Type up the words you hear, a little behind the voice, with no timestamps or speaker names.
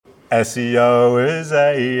SEO is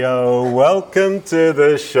AO. Welcome to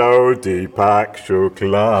the show, Deepak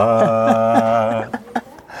Shukla.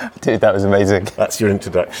 Dude, that was amazing. That's your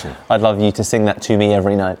introduction. I'd love you to sing that to me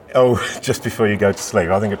every night. Oh, just before you go to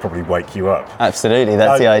sleep. I think it'd probably wake you up. Absolutely,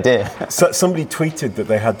 that's the idea. So somebody tweeted that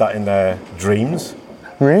they had that in their dreams.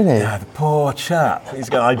 Really? Yeah, the poor chap. He's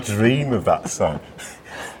going, I dream of that song.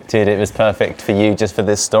 Dude, it was perfect for you just for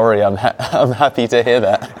this story. I'm happy to hear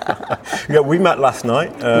that. Yeah, we met last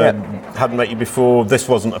night. Hadn't met you before. This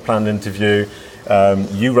wasn't a planned interview.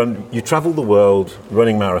 You travel the world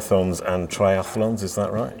running marathons and triathlons, is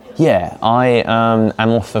that right? Yeah, I am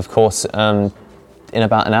off, of course, in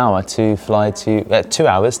about an hour to fly to 2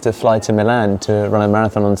 hours to fly to Milan to run a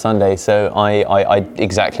marathon on Sunday. So I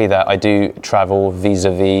exactly that. I do travel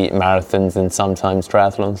vis-a-vis marathons and sometimes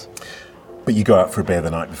triathlons. But you go out for a beer the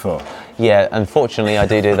night before. Yeah, unfortunately, I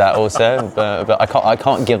do that also, but I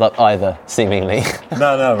can't give up either, seemingly.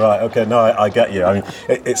 No, right, okay, no, I get you. I mean,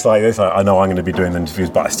 it's like this. I know I'm going to be doing the interviews,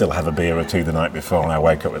 but I still have a beer or two the night before, and I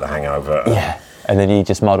wake up with a hangover. Yeah, and then you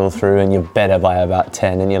just muddle through, and you're better by about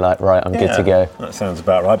 10, and you're like, right, I'm good to go. That sounds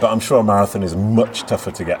about right. But I'm sure a marathon is much tougher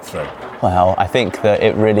to get through. Well, I think that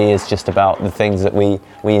it really is just about the things that we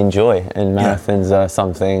enjoy, and marathons are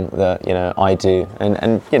something that I do,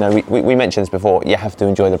 and we mentioned this before. You have to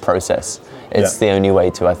enjoy the process. It's the only way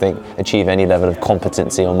to, I think, achieve any level of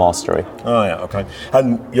competency or mastery. Oh yeah, okay.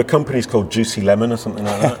 And your company's called Juicy Lemon or something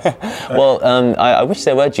like that? Well, I wish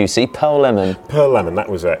they were juicy. Pearl Lemon. Pearl Lemon, that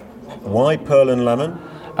was it. Why Pearl and Lemon?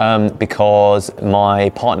 Because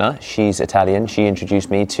my partner, she's Italian. She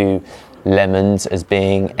introduced me to lemons as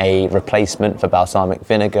being a replacement for balsamic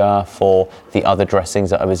vinegar for the other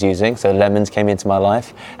dressings that I was using. So lemons came into my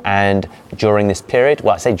life, and during this period,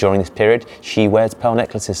 she wears pearl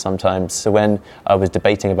necklaces sometimes. So when I was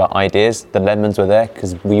debating about ideas, the lemons were there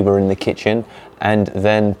because we were in the kitchen, and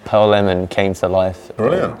then Pearl Lemon came to life.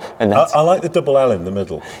 Brilliant. And I like the double L in the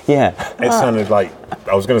middle. Yeah. It sounded like,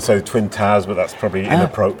 I was going to say the Twin Towers, but that's probably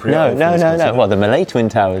inappropriate. No. Well, the Malay Twin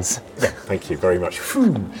Towers. Yeah, thank you very much.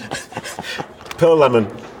 Pearl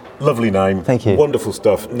Lemon, lovely name. Thank you. Wonderful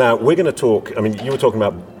stuff. Now, we're going to talk, I mean, you were talking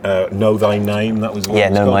about Know Thy Name, that was what Yeah, it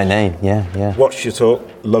was Know called. My Name, yeah. Watched your talk,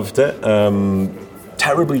 loved it.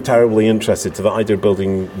 Terribly interested to the idea of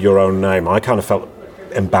building your own name. I kind of felt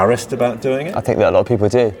embarrassed about doing it. I think that a lot of people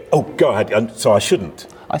do. Oh, go ahead. So I shouldn't.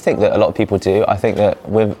 I think that a lot of people do. I think that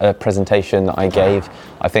with a presentation that I gave,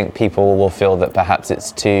 I think people will feel that perhaps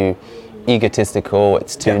it's too egotistical,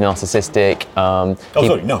 it's too narcissistic.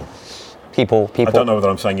 Sorry, no. People. I don't know whether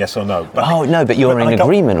I'm saying yes or no. But you're in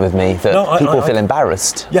agreement with me that people feel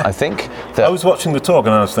embarrassed. Yeah. I think that I was watching the talk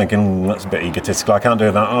and I was thinking, that's a bit egotistical. I can't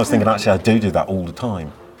do that. I was thinking, actually, I do that all the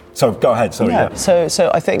time. So go ahead. Sorry. Yeah.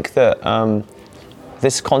 So I think that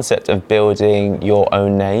this concept of building your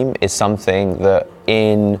own name is something that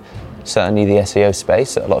in certainly the SEO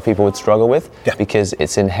space that a lot of people would struggle with because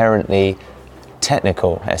it's inherently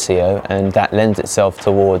technical SEO, and that lends itself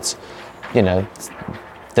towards,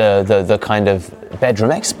 the kind of bedroom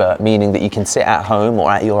expert, meaning that you can sit at home or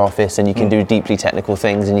at your office and you can do deeply technical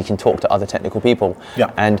things and you can talk to other technical people.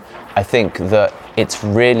 Yeah. And I think that it's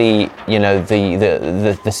really,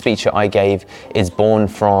 the speech that I gave is born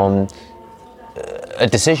from a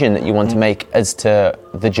decision that you want to make as to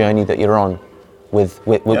the journey that you're on with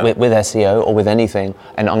SEO or with anything.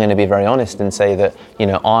 And I'm going to be very honest and say that,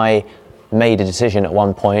 I made a decision at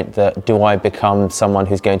one point that do I become someone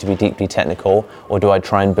who's going to be deeply technical, or do I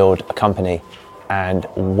try and build a company? And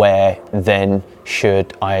where then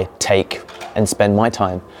should I take and spend my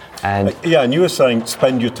time? And and you were saying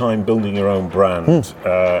spend your time building your own brand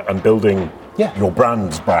and building your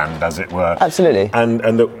brand's brand, as it were. Absolutely. And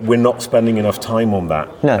that we're not spending enough time on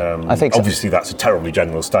that. No, I think so. Obviously, that's a terribly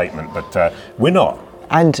general statement, but we're not.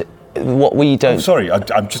 And what we don't... Sorry,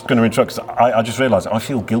 I'm just going to interrupt, because I just realised I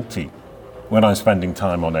feel guilty when I'm spending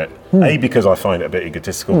time on it. A, because I find it a bit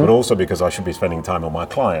egotistical, but also because I should be spending time on my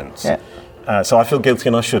clients. Yeah. So I feel guilty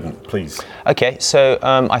and I shouldn't, please. Okay, so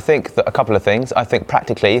I think that a couple of things. I think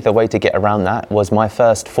practically the way to get around that was my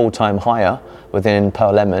first full-time hire within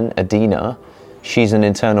Pearl Lemon, Adina. She's an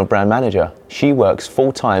internal brand manager. She works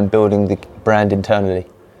full-time building the brand internally.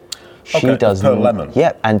 She does Pearl Lemon.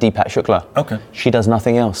 Yeah, and Deepak Shukla. Okay. She does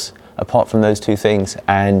nothing else apart from those two things,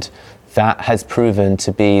 and that has proven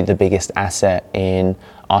to be the biggest asset in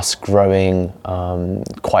us growing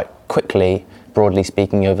quite quickly, broadly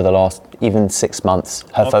speaking, over the last even 6 months.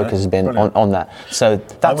 Her focus has been on that. So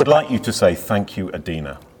I would like you to say thank you,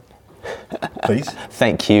 Adina. Please.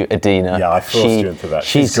 Thank you, Adina. Yeah, I forced you into that.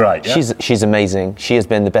 She's great. Yeah? She's amazing. She has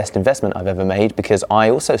been the best investment I've ever made because I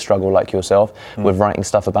also struggle like yourself with writing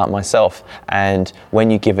stuff about myself. And when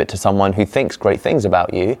you give it to someone who thinks great things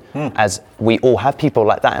about you, as we all have people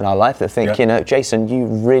like that in our life that think, you know, Jason, you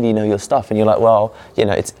really know your stuff, and you're like, well, you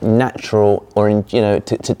know, it's natural, or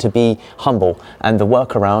to be humble, and the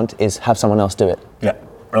workaround is have someone else do it. Yeah.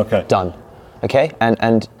 Okay. Done. Okay,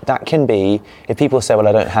 and that can be, if people say, well,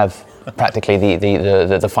 I don't have practically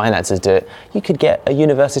the finances to do it, you could get a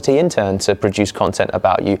university intern to produce content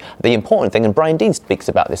about you. The important thing, and Brian Dean speaks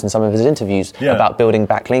about this in some of his interviews, about building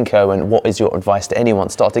Backlinko and what is your advice to anyone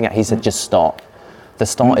starting out. He said, just start. The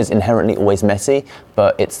start is inherently always messy,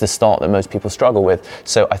 but it's the start that most people struggle with.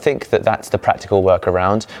 So I think that that's the practical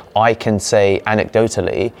workaround. I can say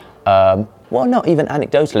anecdotally, well, not even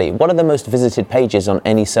anecdotally, one of the most visited pages on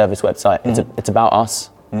any service website, it's about us.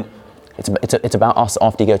 It's about us.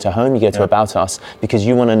 After you go to home, you go to About Us, because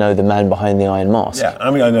you want to know the man behind the iron mask. Yeah,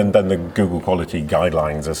 I mean, and then the Google quality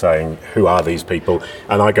guidelines are saying, who are these people?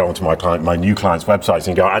 And I go onto my new client's websites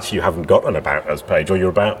and go, actually, you haven't got an About Us page, or your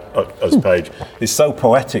About Us page is so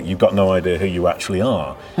poetic, you've got no idea who you actually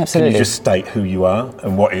are. Absolutely. Can you just state who you are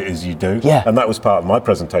and what it is you do? Yeah. And that was part of my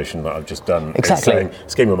presentation that I've just done. Exactly. It's saying,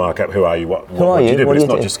 schema markup, who are you, what do you do? But it's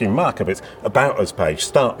not just schema markup, it's About Us page.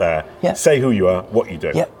 Start there, say who you are, what you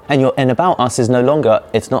do. Yeah. And About Us is no longer,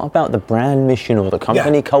 it's not about the brand mission or the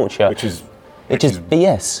company culture. Which is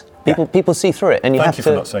BS. People see through it, and Thank you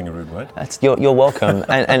for not saying a rude word. You're welcome.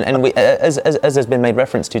 and we, as has been made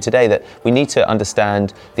reference to today, that we need to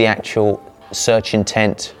understand the actual search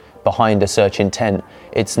intent behind a search intent.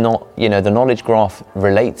 It's not, the knowledge graph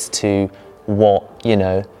relates to what,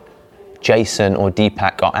 Jason or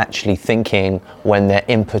Deepak are actually thinking when they're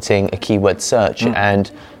inputting a keyword search.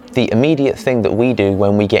 And the immediate thing that we do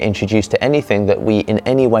when we get introduced to anything that we in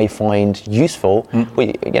any way find useful,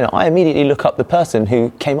 I immediately look up the person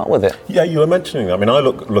who came up with it. Yeah, you were mentioning that. I mean, I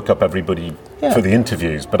look up everybody for the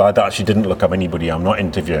interviews, but I actually didn't look up anybody I'm not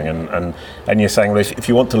interviewing. And you're saying, well, if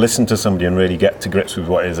you want to listen to somebody and really get to grips with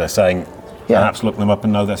what it is they're saying, perhaps look them up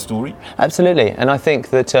and know their story. Absolutely, and I think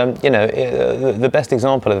that the best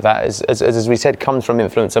example of that is, as we said, comes from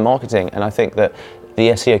influencer marketing. And I think that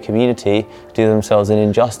the SEO community do themselves an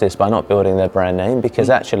injustice by not building their brand name, because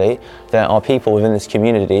actually there are people within this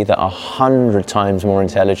community that are 100 times more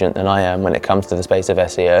intelligent than I am when it comes to the space of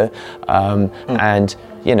SEO. And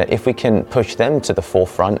if we can push them to the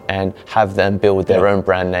forefront and have them build their own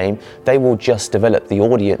brand name, they will just develop the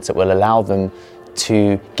audience that will allow them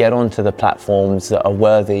to get onto the platforms that are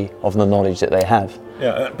worthy of the knowledge that they have.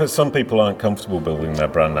 Yeah, but some people aren't comfortable building their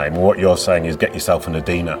brand name. What you're saying is get yourself an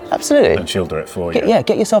Adina. Absolutely. And she'll do it for you.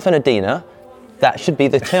 Get yourself an Adina. That should be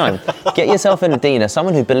the time. Get yourself an Adina,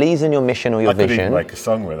 someone who believes in your mission or your vision. I could even make a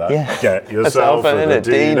song with that. Yeah. Get yourself an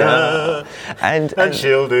Adina. And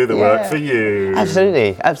she'll do the work for you.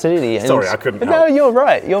 Absolutely. And sorry, I couldn't help. No, you're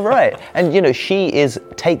right. And she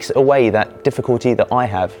takes away that difficulty that I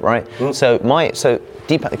have, right? So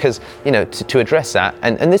Deepak, because to address that,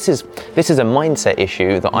 and this is a mindset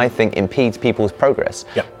issue that I think impedes people's progress.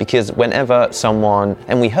 Yeah. Because whenever someone,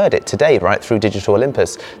 and we heard it today, right, through Digital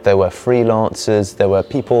Olympus, there were freelancers, there were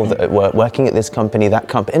people that were working at this company, that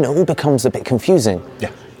company, and it all becomes a bit confusing. Yeah.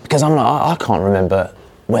 Because I'm like, I can't remember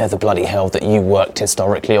where the bloody hell that you worked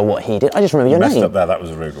historically or what he did. I just remember your name. Messed up there, that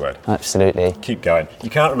was a rude word. Absolutely. Keep going. You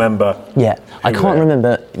can't remember. Yeah, I can't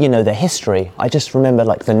remember, the history. I just remember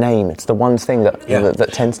the name. It's the one thing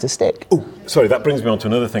that tends to stick. Oh, sorry, that brings me on to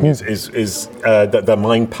another thing, is the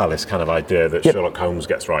mind palace kind of idea that Sherlock Holmes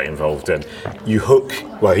gets right involved in. You hook,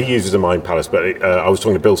 well, he uses a mind palace, but I was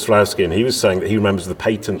talking to Bill Slawski, and he was saying that he remembers the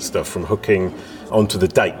patent stuff from hooking onto the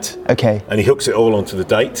date. Okay. And he hooks it all onto the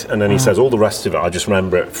date, and then he says all the rest of it, I just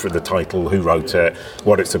remember it for the title, who wrote it,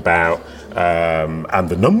 what it's about, and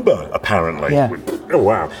the number, apparently. Yeah. Oh,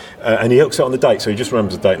 wow. And he hooks it on the date, so he just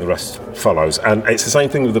remembers the date and the rest follows. And it's the same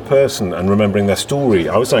thing with the person and remembering their story.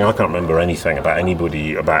 I was saying I can't remember anything about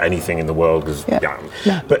anybody, about anything in the world, because,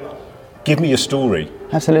 but give me your story.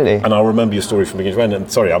 Absolutely. And I'll remember your story from beginning to end.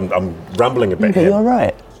 And sorry, I'm rambling a bit here. You're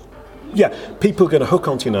right. Yeah, people are going to hook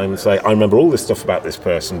onto your name and say, I remember all this stuff about this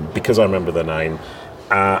person because I remember their name.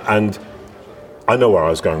 And I know where I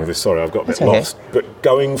was going with this, sorry, I've got a bit lost. But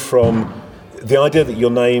going from the idea that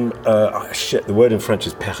your name, the word in French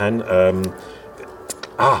is pérenne,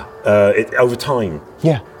 over time.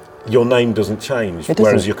 Yeah. Your name doesn't change,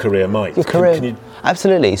 whereas your career might. Your career, can you...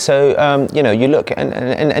 Absolutely. So, you look,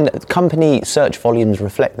 and company search volumes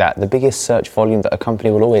reflect that. The biggest search volume that a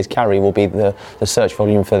company will always carry will be the search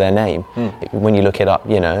volume for their name. When you look it up,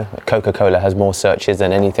 Coca-Cola has more searches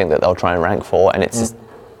than anything that they'll try and rank for, and it's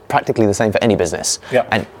practically the same for any business Yeah.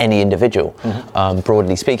 and any individual,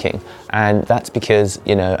 broadly speaking. And that's because,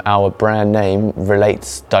 you know, our brand name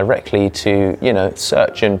relates directly to, you know,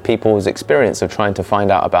 search and people's experience of trying to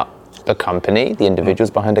find out about the company, the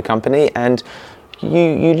individuals behind the company, and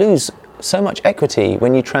you lose so much equity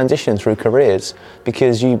when you transition through careers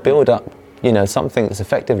because you build up, you know, something that's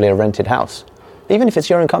effectively a rented house. Even if it's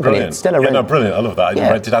your own company, Brilliant. it's still a rent. No, brilliant. I love that.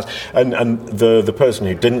 Yeah. Rented house. And the person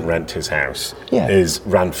who didn't rent his house Yeah. is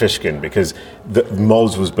Rand Fishkin, because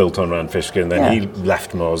Moz was built on Rand Fishkin, then Yeah. he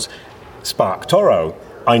left Moz. Spark Toro,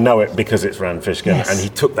 I know it because it's Rand Fishkin, Yes. and he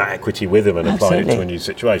took that equity with him and applied it to Absolutely. a new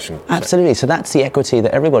situation. Absolutely. So that's the equity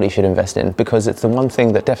that everybody should invest in, because it's the one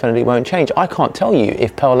thing that definitely won't change. I can't tell you if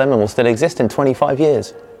Pearl Lemon will still exist in 25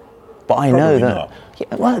 years. But I know Probably that. not.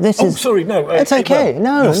 Yeah, well, this Oh, is. sorry, no. It's okay.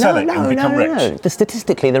 No, you'll sell it no, and no, become no, rich. no.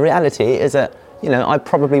 Statistically, the reality is that, you know, I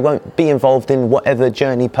probably won't be involved in whatever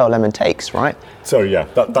journey Pearl Lemon takes, right? Sorry, yeah,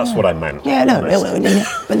 that's what I meant. Yeah, no.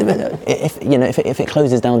 Honest. But if it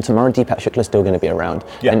closes down tomorrow, Deepak Shukla's still going to be around,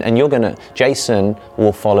 Yeah. and you're going to. Jason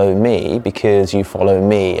will follow me because you follow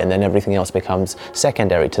me, and then everything else becomes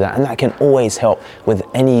secondary to that, and that can always help with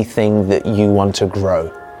anything that you want to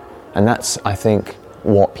grow, and that's, I think,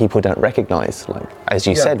 what people don't recognise. Like as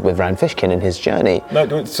you Yeah. said with Rand Fishkin and his journey.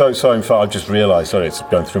 No, so in fact, I just realised. Sorry, it's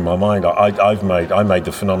going through my mind. I made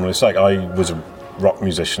the phenomenal mistake. I was a rock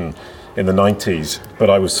musician in the 90s, but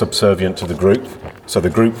I was subservient to the group. So the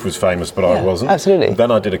group was famous, but I Yeah, wasn't. absolutely. Then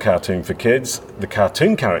I did a cartoon for kids. The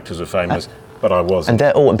cartoon characters were famous, but I wasn't. And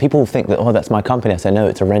they're all, and people think that, oh, that's my company. I say, no,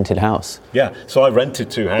 it's a rented house. Yeah, so I rented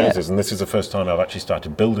 2 houses, and this is the first time I've actually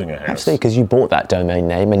started building a house. Absolutely, because you bought that domain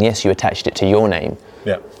name, and yes, you attached it to your name.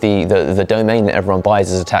 Yeah. The domain that everyone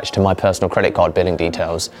buys is attached to my personal credit card billing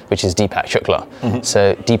details, which is Deepak Shukla.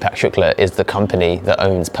 So Deepak Shukla is the company that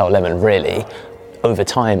owns Pearl Lemon, really, over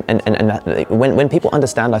time. And that, when people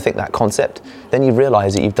understand, I think, that concept, then you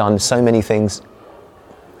realise that you've done so many things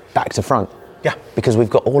back to front. Yeah. Because we've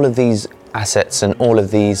got all of these assets and all of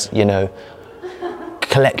these, you know,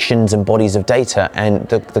 collections and bodies of data, and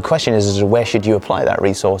the question is where should you apply that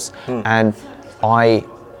resource? And I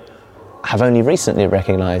have only recently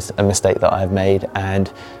recognised a mistake that I have made,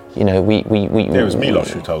 and you know, we It was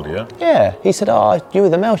Milos who told you, yeah? yeah, he said, oh, you were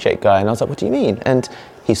the Mailshake guy, and I was like, what do you mean? And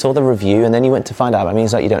he saw the review, and then he went to find out. I mean,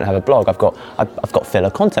 he's like, you don't have a blog. I've got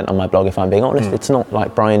filler content on my blog, if I'm being honest. It's not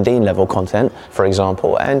like Brian Dean level content, for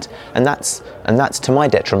example, and that's to my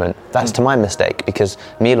detriment. That's to my mistake, because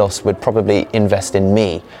Milos would probably invest in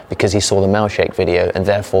me because he saw the Mailshake video, and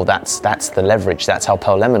therefore that's the leverage. That's how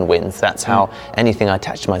Pearl Lemon wins. That's how anything I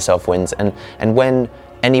attach to myself wins. And when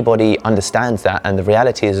anybody understands that, and the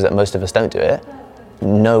reality is that most of us don't do it.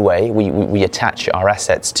 No way. We attach our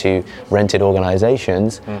assets to rented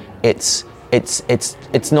organisations. It's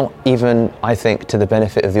not even, I think, to the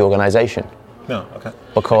benefit of the organisation. No, okay.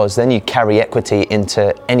 Because then you carry equity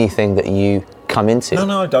into anything that you come into.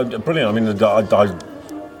 No, I don't. Brilliant. I mean,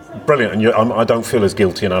 brilliant. And I don't feel as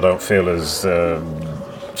guilty, and I don't feel as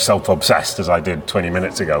self-obsessed as I did 20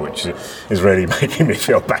 minutes ago, which is really making me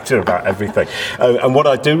feel better about everything. And what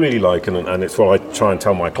I do really like, and it's what I try and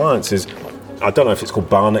tell my clients, is I don't know if it's called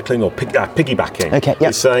barnacling or piggybacking. Okay, yeah.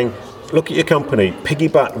 It's saying, look at your company,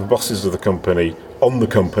 piggyback the bosses of the company on the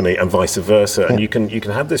company, and vice versa, and you can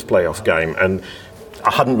have this playoff game. And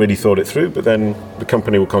I hadn't really thought it through, but then the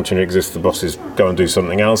company will continue to exist, the bosses go and do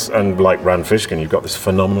something else, and like Rand Fishkin, you've got this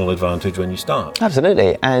phenomenal advantage when you start.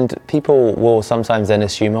 Absolutely. And people will sometimes then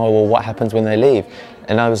assume, oh, well, what happens when they leave?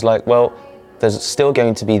 And I was like, well, there's still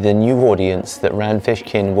going to be the new audience that Rand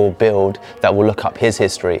Fishkin will build that will look up his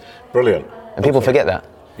history. Brilliant. And people forget that.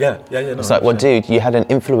 Yeah. No, it's like, well, dude, you had an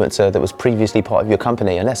influencer that was previously part of your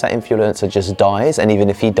company. Unless that influencer just dies, and even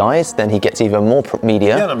if he dies, then he gets even more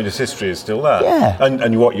media. Yeah, I mean, his history is still there. Yeah.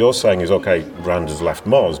 And what you're saying is, okay, Rand has left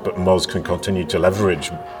Moz, but Moz can continue to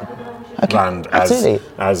leverage Rand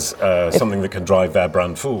as something that can drive their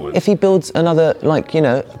brand forward. If he builds another,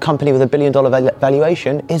 company with $1 billion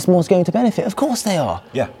valuation, is Moz going to benefit? Of course they are.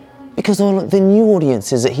 Yeah. Because all the new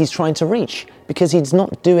audiences that he's trying to reach, because he's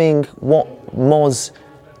not doing what Moz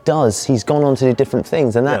does. He's gone on to do different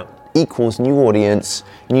things, and that equals new audience,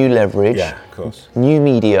 new leverage, of course, new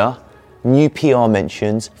media, new PR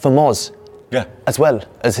mentions for Moz. Yeah. As well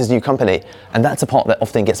as his new company. And that's a part that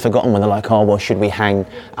often gets forgotten when they're like, oh, well, should we hang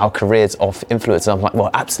our careers off influencers? I'm like, well,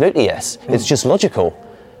 absolutely yes. It's just logical,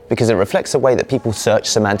 because it reflects the way that people search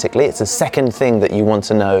semantically. It's the second thing that you want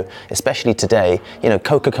to know, especially today. You know,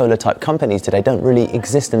 Coca-Cola type companies today don't really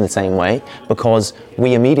exist in the same way, because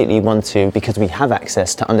we immediately want to, because we have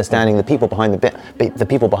access to understanding the people behind the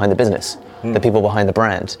people behind the business, the people behind the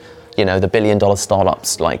brand. the $billion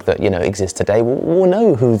startups like that, exist today, we'll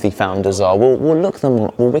know who the founders are. We'll look them,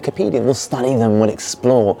 we'll Wikipedia, we'll study them, we'll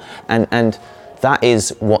explore, and that is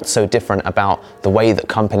what's so different about the way that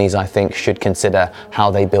companies, I think, should consider how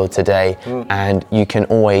they build today. And you can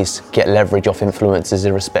always get leverage off influencers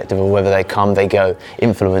irrespective of whether they come, they go.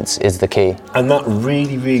 Influence is the key. And that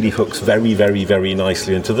really, really hooks very, very, very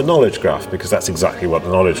nicely into the knowledge graph, because that's exactly what the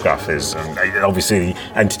knowledge graph is. And obviously,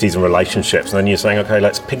 entities and relationships. And then you're saying, okay,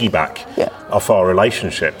 let's piggyback off our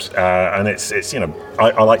relationships. And it's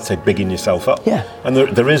I like to say bigging yourself up. Yeah. And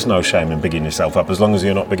there is no shame in bigging yourself up, as long as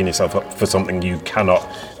you're not bigging yourself up for something you cannot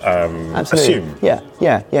assume.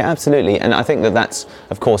 Yeah, absolutely. And I think that's,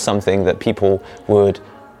 of course, something that people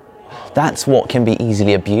that's what can be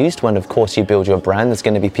easily abused when, of course, you build your brand. There's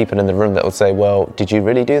going to be people in the room that will say, well, did you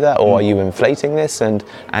really do that? Or are you inflating this? And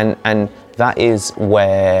that is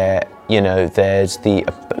where, there's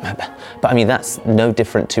but I mean, that's no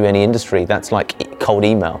different to any industry. That's like cold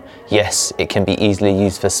email. Yes, it can be easily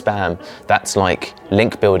used for spam. That's like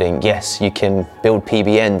link building. Yes, you can build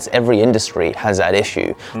PBNs. Every industry has that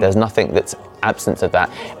issue. There's nothing that's absent of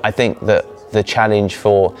that. I think that the challenge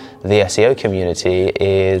for the SEO community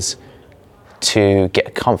is to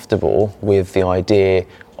get comfortable with the idea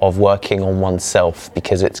of working on oneself,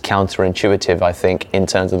 because it's counterintuitive, I think, in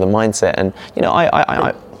terms of the mindset. And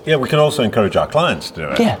Yeah, we can also encourage our clients to do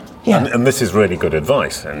it. Yeah. And this is really good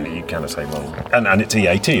advice. And you kind of say, well, and it's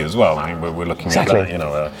EAT as well. I mean, we're looking at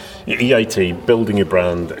that, EAT, building your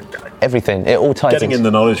brand. Everything, it all ties Getting in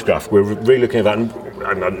the knowledge graph, we're really looking at that.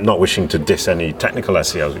 And I'm not wishing to diss any technical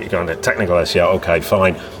SEO. You go into technical SEO, okay,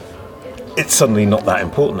 fine. It's suddenly not that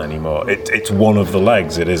important anymore. It's one of the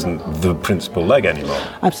legs. It isn't the principal leg anymore.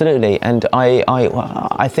 Absolutely, and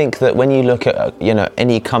I think that when you look at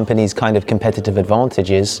any company's kind of competitive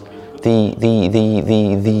advantages,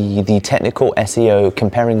 the technical SEO,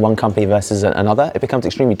 comparing one company versus another, it becomes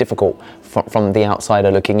extremely difficult from the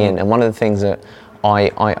outsider looking in. And one of the things that I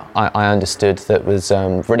understood that was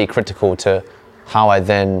really critical to how I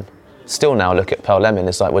then still now look at Pearl Lemon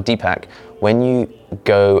is like, well, Deepak, when you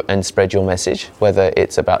go and spread your message, whether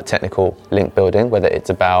it's about technical link building, whether it's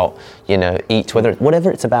about,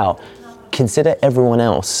 whatever it's about, consider everyone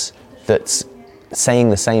else that's saying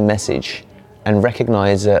the same message and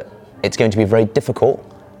recognize that it's going to be very difficult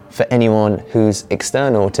for anyone who's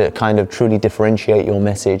external to kind of truly differentiate your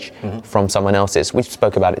message from someone else's. We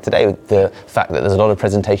spoke about it today, the fact that there's a lot of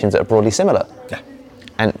presentations that are broadly similar. Yeah.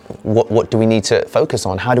 And what do we need to focus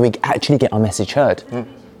on? How do we actually get our message heard?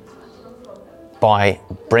 By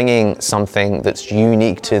bringing something that's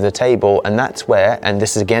unique to the table. And that's where, and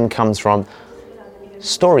this again comes from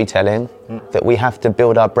storytelling, that we have to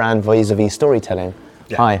build our brand vis-a-vis storytelling.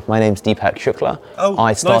 Yeah. Hi, my name's Deepak Shukla.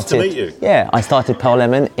 Nice to meet you. Yeah, I started Pearl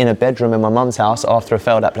Lemon in a bedroom in my mum's house after a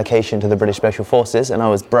failed application to the British Special Forces, and I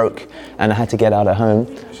was broke and I had to get out of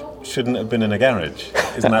home. Shouldn't have been in a garage.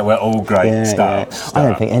 Isn't that where all great start? I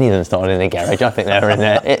don't think any of them started in a garage. I think they were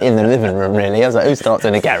in the living room, really. I was like, who starts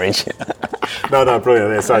in a garage? No,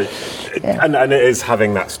 brilliant. So, and it is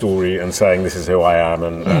having that story and saying this is who I am,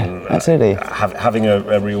 and absolutely having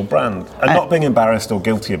a real brand and not being embarrassed or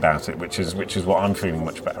guilty about it, which is what I'm feeling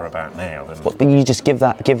much better about now. But you just give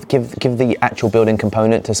the actual building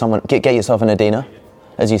component to someone. Get yourself an Adina,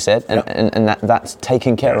 as you said, and that's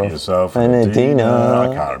taken care of. Yourself an Adina.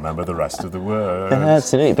 I can't remember the rest of the words.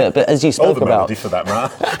 Absolutely, but as you spoke the about, melody for that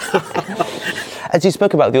matter. As you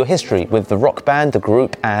spoke about your history with the rock band, the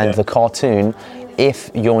group, and the cartoon,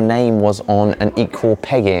 if your name was on an equal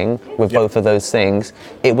pegging with both of those things,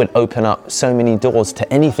 it would open up so many doors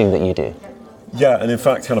to anything that you do. Yeah, and in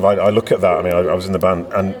fact, I look at that. I mean, I was in the band,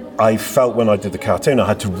 and I felt when I did the cartoon, I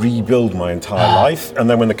had to rebuild my entire life. And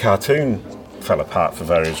then when the cartoon fell apart for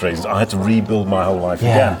various reasons, I had to rebuild my whole life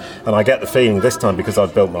again. And I get the feeling this time, because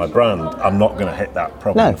I've built my brand, I'm not going to hit that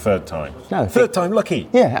problem the third time. No, third time lucky.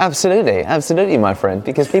 Yeah, absolutely, my friend.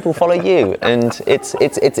 Because people follow you, and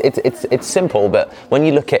it's simple. But when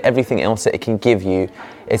you look at everything else that it can give you,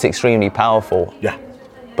 it's extremely powerful. Yeah.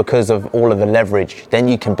 Because of all of the leverage, then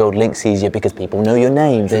you can build links easier because people know your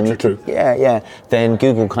name. True. Then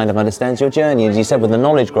Google kind of understands your journey. As you said, with the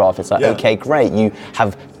knowledge graph, it's like, okay, great. You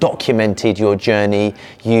have documented your journey.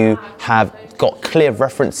 You have got clear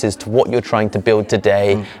references to what you're trying to build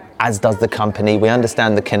today, as does the company. We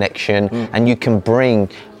understand the connection, and you can bring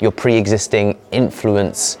your pre-existing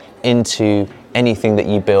influence into anything that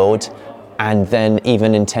you build. And then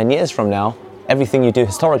even in 10 years from now, everything you do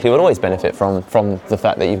historically would always benefit from the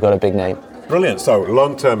fact that you've got a big name. Brilliant. So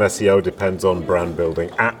long-term SEO depends on brand building.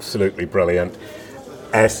 Absolutely brilliant.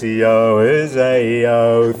 SEO is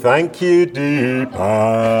AO. Thank you, Deepak.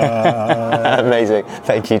 Amazing.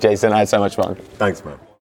 Thank you, Jason. I had so much fun. Thanks, man.